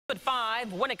At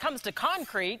 5, when it comes to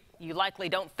concrete, you likely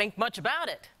don't think much about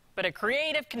it. But a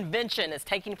creative convention is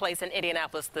taking place in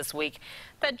Indianapolis this week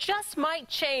that just might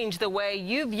change the way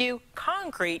you view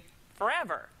concrete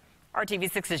forever.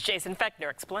 RTV6's Jason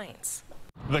Fechner explains.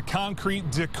 The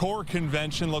Concrete Decor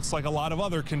Convention looks like a lot of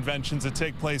other conventions that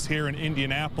take place here in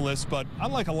Indianapolis, but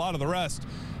unlike a lot of the rest,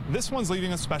 this one's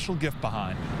leaving a special gift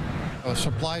behind.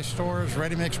 Supply stores,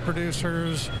 ready-mix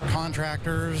producers,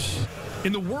 contractors.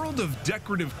 In the world of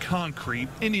decorative concrete,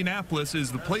 Indianapolis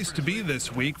is the place to be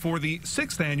this week for the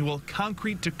 6th annual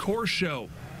Concrete Decor Show.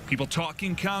 People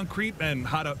talking concrete and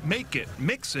how to make it,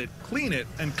 mix it, clean it,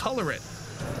 and color it.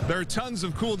 There are tons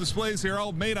of cool displays here,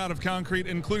 all made out of concrete,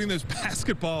 including this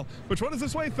basketball, which, what does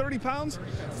this weigh, 30 pounds?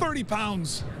 30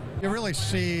 pounds. You really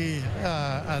see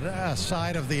a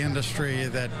side of the industry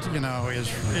that,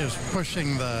 is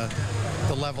pushing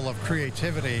the level of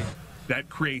creativity. That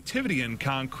creativity in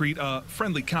concrete, a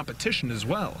friendly competition as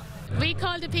well. We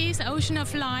call the piece Ocean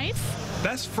of Life.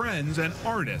 Best friends and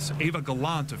artists Ava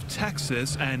Gallant of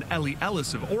Texas and Ellie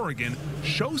Ellis of Oregon,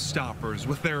 showstoppers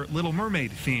with their Little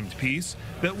Mermaid themed piece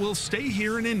that will stay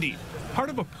here in Indy, part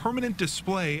of a permanent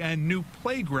display and new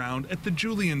playground at the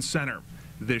Julian Center.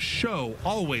 This show,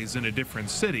 always in a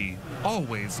different city,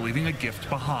 always leaving a gift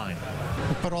behind.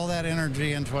 We put all that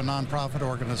energy into a nonprofit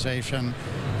organization,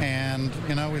 and,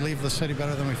 we leave the city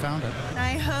better than we found it.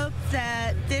 I hope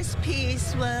that this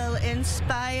piece will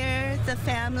inspire the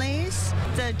families,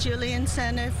 the Julian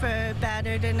Center for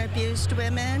Battered and Abused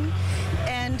Women,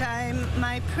 and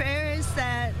my prayer is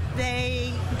that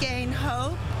they gain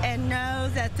hope and know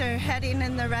that they're heading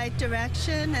in the right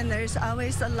direction, and there's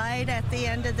always a light at the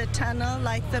end of the tunnel,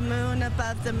 like the moon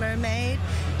above the mermaid.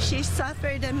 She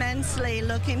suffered immensely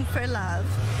looking for love,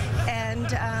 and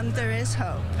there is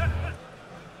hope.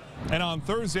 And on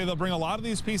Thursday, they'll bring a lot of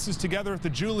these pieces together at the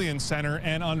Julian Center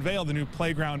and unveil the new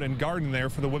playground and garden there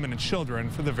for the women and children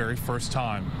for the very first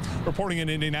time. Reporting in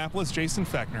Indianapolis, Jason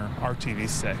Fechner,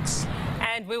 RTV6.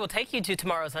 And we will take you to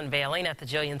tomorrow's unveiling at the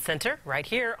Julian Center right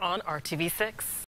here on RTV6.